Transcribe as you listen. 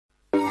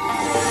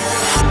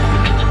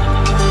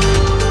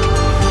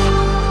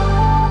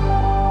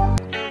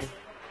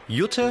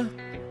Jutta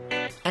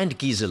and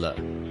Gisela,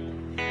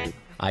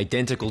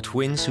 identical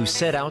twins who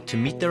set out to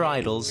meet their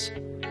idols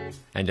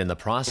and in the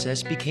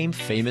process became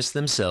famous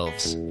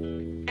themselves.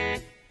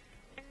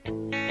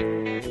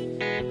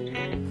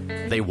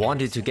 They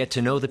wanted to get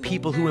to know the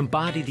people who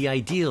embodied the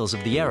ideals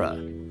of the era,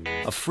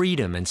 of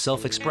freedom and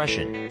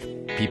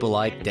self-expression, people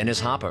like Dennis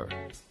Hopper.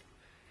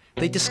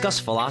 They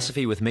discussed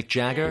philosophy with Mick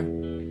Jagger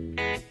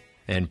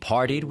and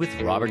partied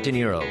with Robert De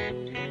Niro.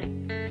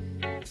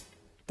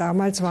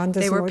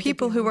 They were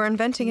people who were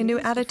inventing a new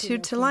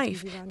attitude to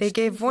life. They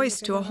gave voice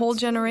to a whole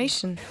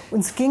generation.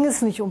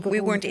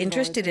 We weren't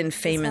interested in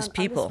famous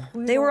people.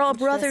 They were all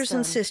brothers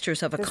and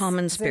sisters of a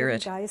common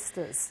spirit.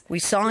 We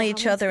saw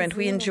each other and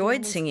we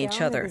enjoyed seeing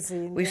each other.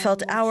 We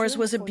felt ours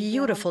was a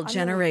beautiful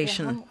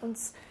generation.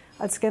 Once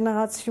upon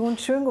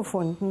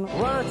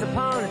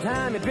a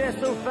time, you dressed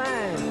so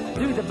fine,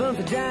 threw the bumps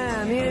of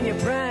dime in your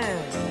prime.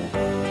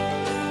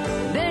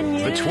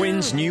 The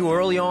twins knew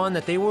early on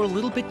that they were a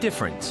little bit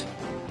different.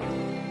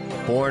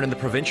 Born in the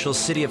provincial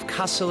city of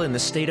Kassel in the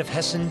state of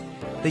Hessen,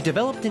 they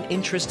developed an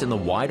interest in the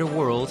wider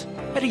world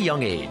at a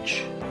young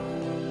age.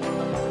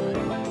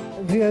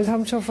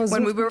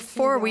 When we were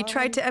 4, we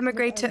tried to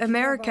emigrate to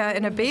America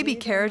in a baby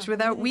carriage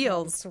without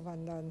wheels.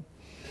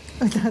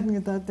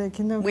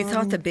 We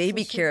thought the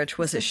baby carriage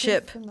was a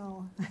ship.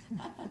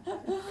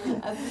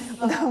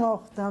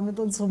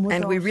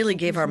 And we really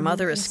gave our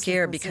mother a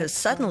scare because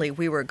suddenly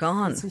we were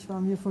gone.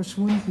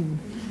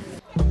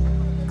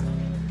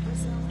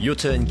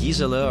 Jutta and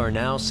Gisela are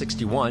now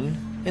 61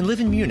 and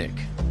live in Munich,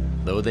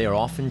 though they are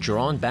often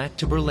drawn back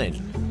to Berlin,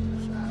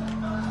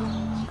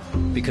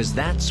 because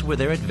that's where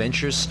their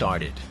adventures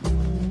started.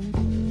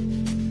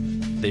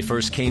 They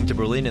first came to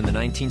Berlin in the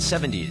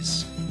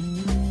 1970s,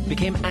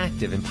 became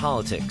active in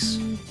politics,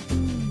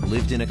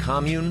 lived in a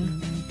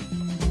commune,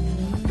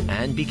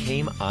 and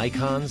became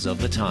icons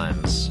of the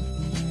times.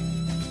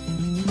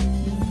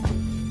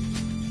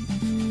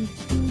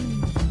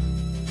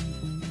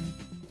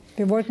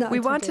 We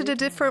wanted a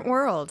different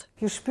world.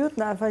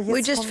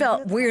 We just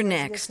felt we're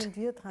next.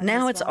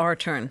 Now it's our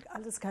turn.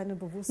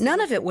 None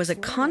of it was a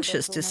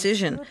conscious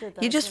decision.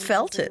 You just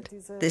felt it.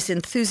 This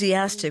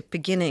enthusiastic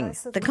beginning,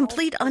 the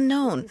complete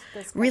unknown.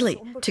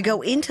 Really, to go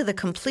into the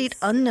complete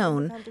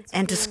unknown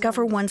and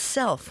discover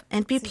oneself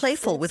and be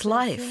playful with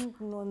life.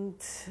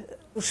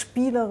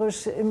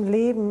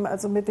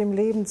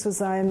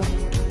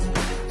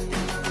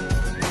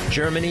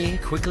 Germany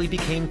quickly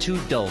became too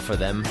dull for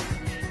them.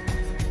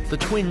 The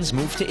twins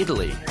moved to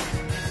Italy,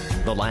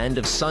 the land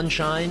of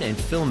sunshine and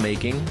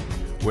filmmaking,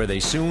 where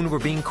they soon were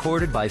being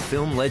courted by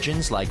film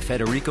legends like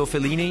Federico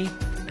Fellini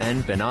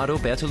and Bernardo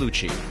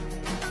Bertolucci.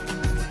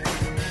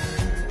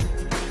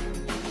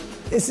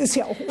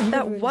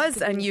 That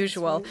was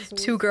unusual.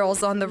 2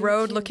 girls on the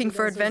road looking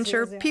for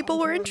adventure. People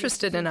were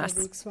interested in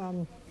us.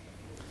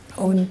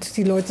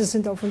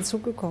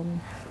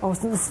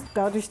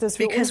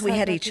 Because we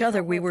had each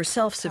other, we were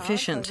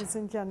self-sufficient.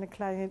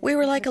 We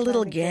were like a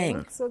little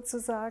gang.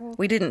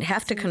 We didn't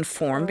have to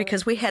conform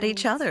because we had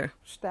each other.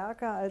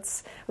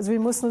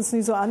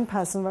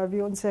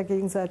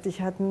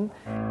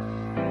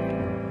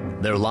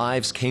 Their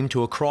lives came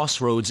to a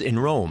crossroads in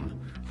Rome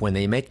when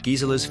they met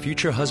Gisela's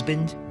future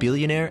husband,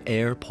 billionaire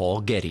heir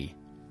Paul Getty.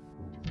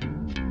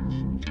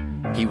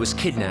 He was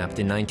kidnapped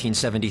in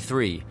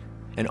 1973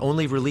 and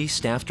only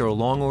released after a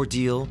long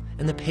ordeal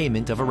and the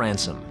payment of a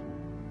ransom.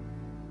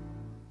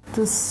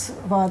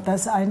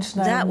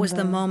 That was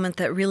the moment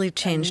that really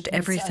changed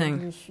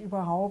everything.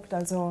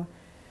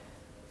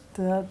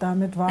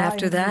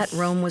 After that,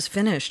 Rome was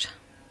finished.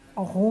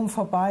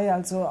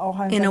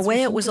 In a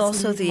way, it was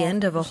also the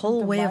end of a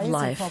whole way of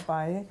life.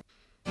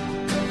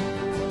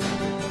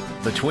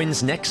 The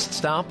twins' next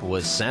stop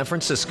was San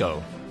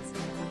Francisco.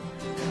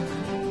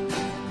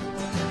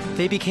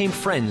 They became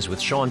friends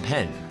with Sean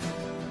Penn,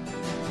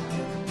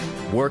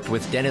 worked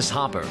with Dennis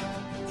Hopper.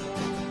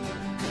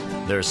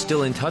 They're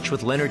still in touch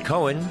with Leonard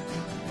Cohen,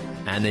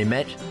 and they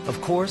met,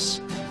 of course,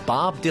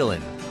 Bob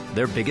Dylan,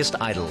 their biggest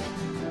idol.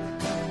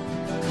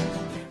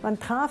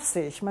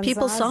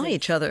 People saw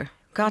each other,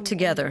 got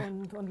together.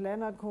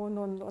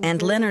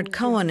 And Leonard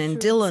Cohen and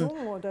Dylan,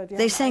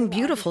 they sang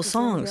beautiful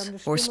songs,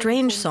 or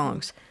strange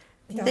songs.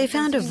 They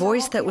found a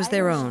voice that was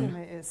their own.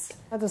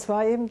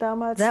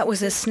 That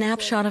was a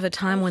snapshot of a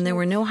time when there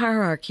were no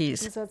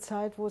hierarchies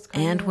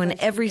and when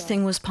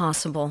everything was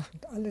possible.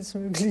 It's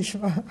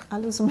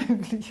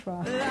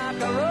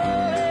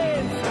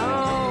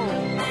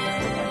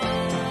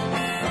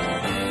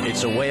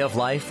a way of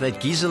life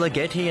that Gisela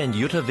Getty and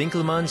Jutta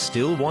Winkelmann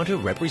still want to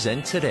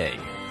represent today.